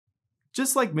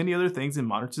Just like many other things in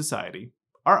modern society,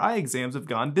 our eye exams have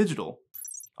gone digital.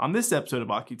 On this episode of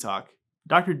OCuTALK,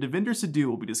 Dr. Davinder Sidhu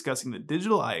will be discussing the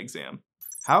digital eye exam,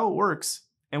 how it works,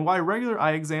 and why regular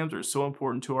eye exams are so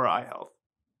important to our eye health.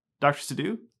 Dr.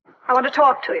 Sidhu? I want to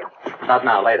talk to you. Not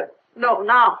now, later. No,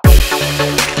 now.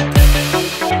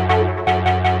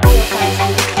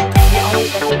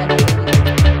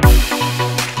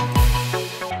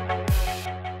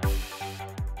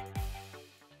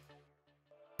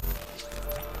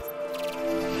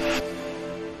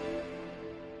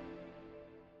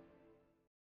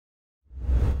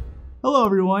 Hello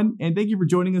everyone, and thank you for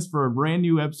joining us for a brand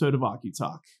new episode of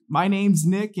OCuTALK. My name's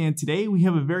Nick, and today we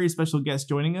have a very special guest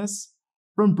joining us.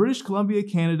 From British Columbia,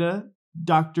 Canada,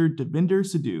 Dr. Davinder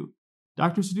Sidhu.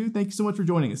 Dr. Sidhu, thank you so much for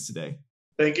joining us today.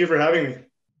 Thank you for having me.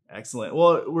 Excellent.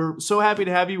 Well, we're so happy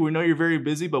to have you. We know you're very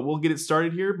busy, but we'll get it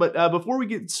started here. But before we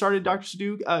get started, Dr.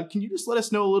 Sidhu, can you just let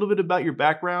us know a little bit about your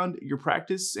background, your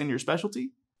practice, and your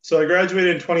specialty? So I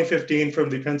graduated in 2015 from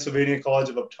the Pennsylvania College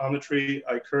of Optometry.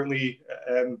 I currently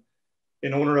am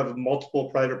an owner of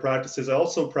multiple private practices. I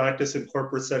also practice in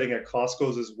corporate setting at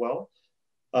Costco's as well.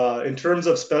 In terms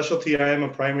of specialty, I am a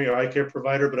primary eye care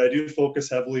provider, but I do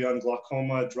focus heavily on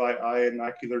glaucoma, dry eye, and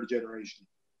macular degeneration.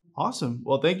 Awesome.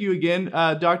 Well, thank you again,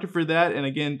 Doctor, for that. And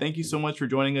again, thank you so much for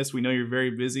joining us. We know you're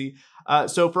very busy.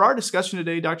 So for our discussion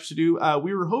today, Dr. Sidhu,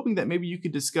 we were hoping that maybe you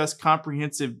could discuss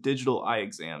comprehensive digital eye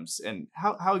exams and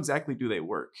how exactly do they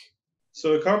work?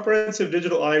 So a comprehensive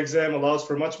digital eye exam allows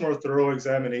for much more thorough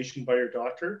examination by your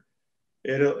doctor.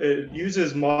 It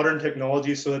uses modern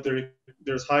technology so that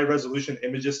there's high resolution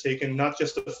images taken, not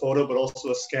just a photo, but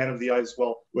also a scan of the eye as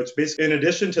well, which basically, in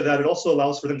addition to that, it also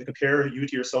allows for them to compare you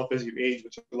to yourself as you age,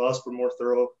 which allows for more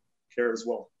thorough care as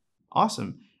well.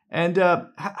 Awesome. And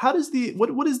how does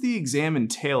what does the exam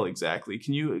entail exactly?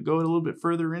 Can you go a little bit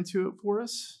further into it for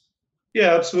us?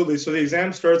 Yeah, absolutely. So the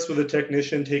exam starts with a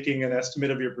technician taking an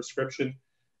estimate of your prescription.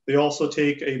 They also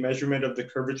take a measurement of the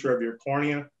curvature of your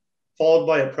cornea, followed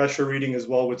by a pressure reading as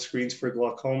well, which screens for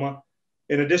glaucoma.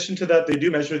 In addition to that, they do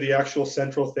measure the actual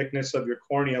central thickness of your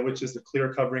cornea, which is the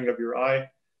clear covering of your eye.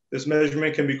 This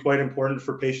measurement can be quite important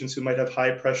for patients who might have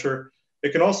high pressure.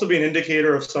 It can also be an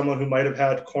indicator of someone who might have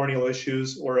had corneal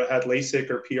issues or had LASIK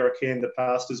or PRK in the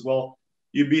past as well.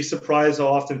 You'd be surprised how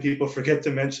often people forget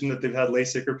to mention that they've had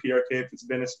LASIK or PRK if it's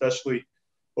been especially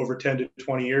over 10 to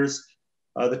 20 years.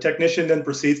 The technician then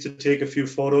proceeds to take a few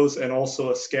photos and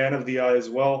also a scan of the eye as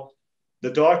well. The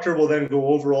doctor will then go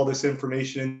over all this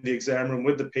information in the exam room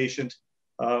with the patient.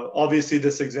 Obviously,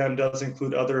 this exam does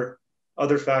include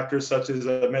other factors such as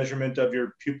a measurement of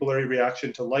your pupillary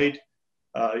reaction to light,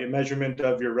 a measurement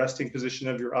of your resting position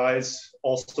of your eyes,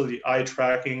 also the eye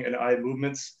tracking and eye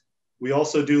movements. We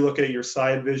also do look at your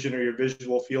side vision or your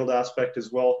visual field aspect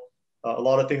as well. A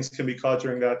lot of things can be caught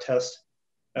during that test.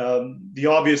 The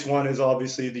obvious one is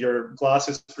obviously your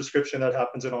glasses prescription that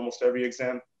happens in almost every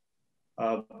exam.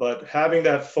 But having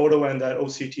that photo and that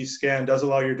OCT scan does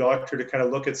allow your doctor to kind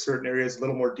of look at certain areas a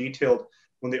little more detailed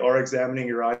when they are examining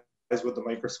your eyes with the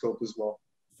microscope as well.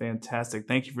 Fantastic.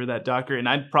 Thank you for that, doctor. And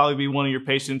I'd probably be one of your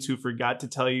patients who forgot to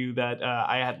tell you that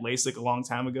I had LASIK a long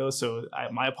time ago. So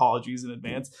my apologies in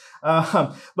advance.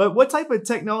 But what type of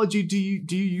technology do you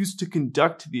use to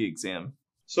conduct the exam?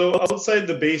 So outside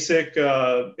the basic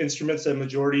instruments that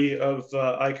majority of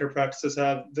eye care practices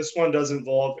have, this one does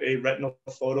involve a retinal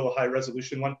photo, a high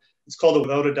resolution one. It's called a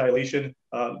without a dilation.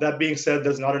 That being said,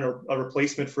 that's not a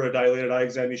replacement for a dilated eye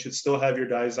exam. You should still have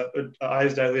your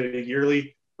eyes dilated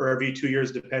yearly or every 2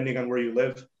 years, depending on where you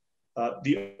live.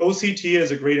 The OCT is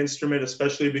a great instrument,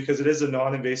 especially because it is a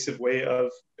non-invasive way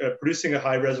of producing a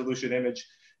high resolution image.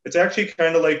 It's actually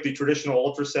kind of like the traditional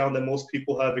ultrasound that most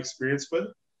people have experience with.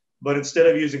 But instead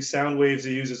of using sound waves,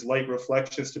 it uses light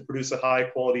reflections to produce a high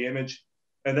quality image.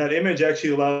 And that image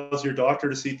actually allows your doctor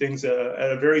to see things at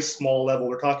a very small level.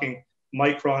 We're talking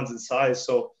microns in size.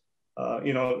 So,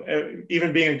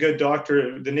 even being a good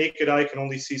doctor, the naked eye can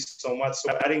only see so much.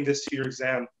 So adding this to your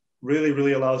exam really,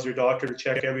 really allows your doctor to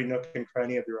check every nook and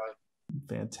cranny of your eye.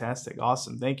 Fantastic.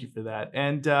 Awesome. Thank you for that.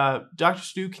 And Dr.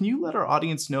 Sidhu, can you let our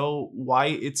audience know why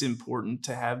it's important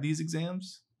to have these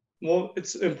exams? Well,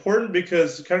 it's important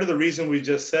because kind of the reason we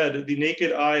just said, the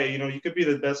naked eye, you could be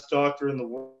the best doctor in the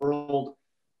world.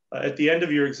 At the end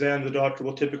of your exam, the doctor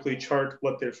will typically chart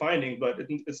what they're finding, but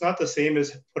it's not the same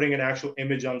as putting an actual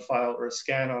image on file or a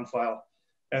scan on file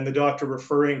and the doctor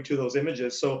referring to those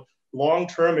images. So long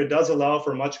term, it does allow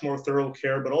for much more thorough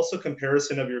care, but also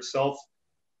comparison of yourself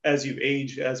as you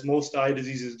age, as most eye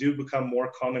diseases do become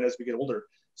more common as we get older.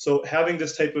 So having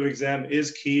this type of exam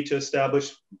is key to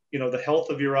establish, the health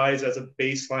of your eyes as a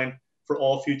baseline for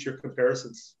all future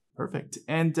comparisons. Perfect.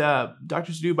 And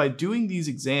Dr. Sidhu, by doing these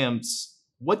exams,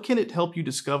 what can it help you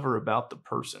discover about the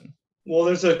person? Well,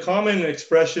 there's a common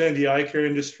expression in the eye care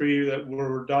industry that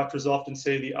where doctors often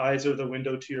say the eyes are the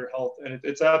window to your health, and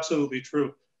it's absolutely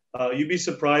true. You'd be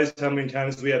surprised how many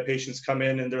times we have patients come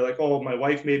in and they're like, "Oh, my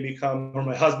wife made me come," or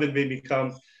 "My husband made me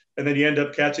come," and then you end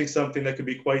up catching something that could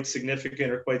be quite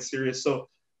significant or quite serious. So,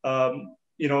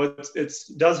 it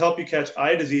does help you catch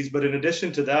eye disease, but in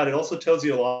addition to that, it also tells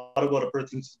you a lot about a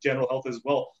person's general health as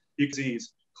well.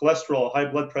 Disease, cholesterol, high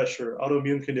blood pressure,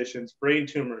 autoimmune conditions, brain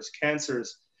tumors,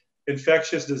 cancers,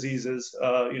 infectious diseases,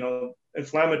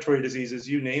 inflammatory diseases,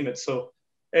 you name it. So,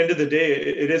 end of the day,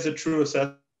 it is a true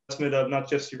assessment of not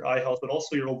just your eye health, but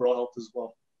also your overall health as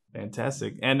well.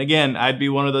 Fantastic. And again, I'd be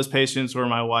one of those patients where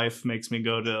my wife makes me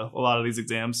go to a lot of these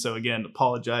exams. So again,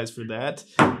 apologize for that.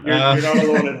 You're not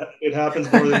alone. It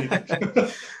happens more than you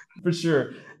think. For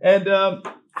sure. And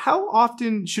how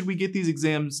often should we get these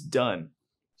exams done?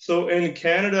 So in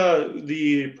Canada,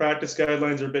 the practice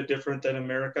guidelines are a bit different than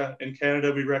America. In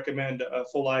Canada, we recommend a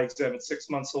full eye exam at 6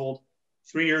 months old,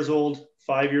 3 years old,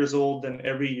 5 years old, and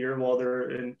every year while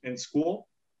they're in school.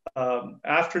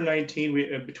 After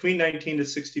 19, between 19 to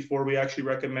 64, we actually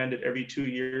recommend it every 2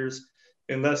 years,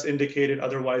 unless indicated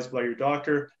otherwise by your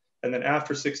doctor. And then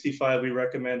after 65, we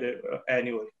recommend it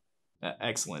annually.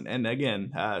 Excellent. And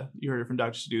again, you heard it from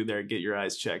Dr. Sidhu there, get your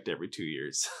eyes checked every 2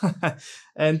 years.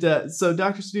 And so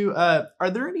Dr. Sidhu, are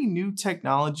there any new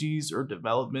technologies or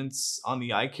developments on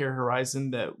the eye care horizon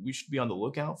that we should be on the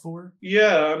lookout for?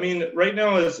 Yeah, I mean, right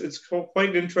now it's quite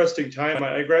an interesting time.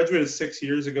 I graduated 6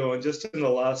 years ago, and just in the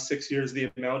last 6 years, the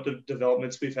amount of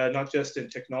developments we've had, not just in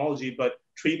technology, but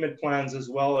treatment plans as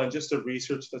well, and just the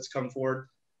research that's come forward.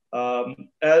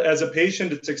 As a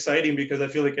patient, it's exciting because I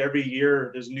feel like every year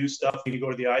there's new stuff. You go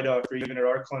to the eye doctor, even at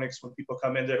our clinics, when people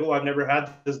come in, they're, "Oh, I've never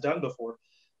had this done before."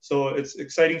 So it's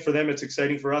exciting for them. It's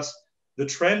exciting for us. The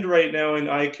trend right now in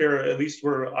eye care, at least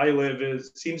where I live,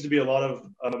 seems to be a lot of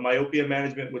myopia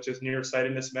management, which is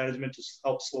nearsightedness management to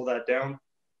help slow that down.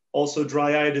 Also,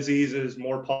 dry eye disease is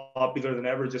more popular than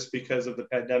ever just because of the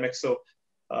pandemic. So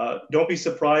don't be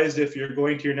surprised if you're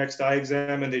going to your next eye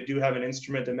exam and they do have an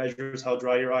instrument that measures how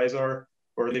dry your eyes are,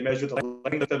 or they measure the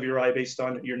length of your eye based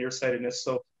on your nearsightedness.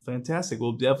 So fantastic.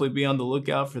 We'll definitely be on the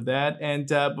lookout for that. And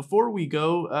before we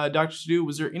go, Dr. Sidhu,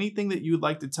 was there anything that you would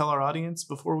like to tell our audience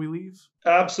before we leave?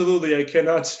 Absolutely. I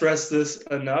cannot stress this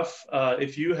enough.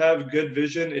 If you have good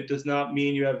vision, it does not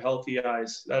mean you have healthy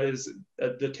eyes. That is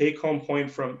the take-home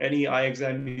point from any eye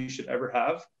exam you should ever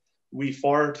have. We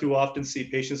far too often see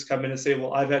patients come in and say,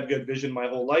 "Well, I've had good vision my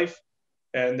whole life."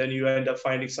 And then you end up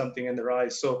finding something in their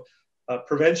eyes. So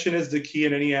prevention is the key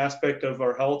in any aspect of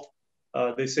our health.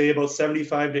 They say about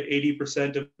 75 to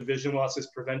 80% of vision loss is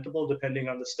preventable, depending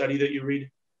on the study that you read.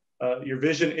 Your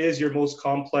vision is your most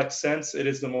complex sense. It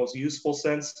is the most useful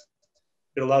sense.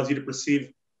 It allows you to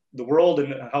perceive the world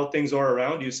and how things are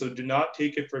around you. So do not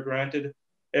take it for granted.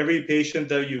 Every patient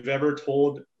that you've ever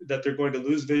told that they're going to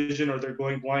lose vision or they're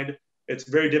going blind, it's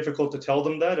very difficult to tell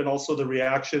them that. And also the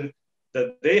reaction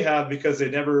that they have because they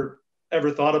never ever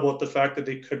thought about the fact that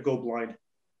they could go blind.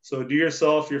 So do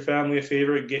yourself, your family a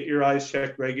favor, get your eyes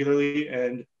checked regularly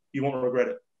and you won't regret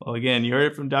it. Well, again, you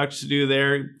heard it from Dr. Sidhu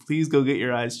there. Please go get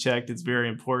your eyes checked. It's very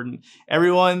important.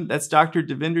 Everyone, that's Dr.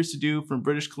 Davinder Sidhu from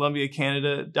British Columbia,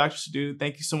 Canada. Dr. Sidhu,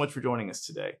 thank you so much for joining us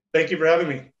today. Thank you for having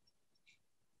me.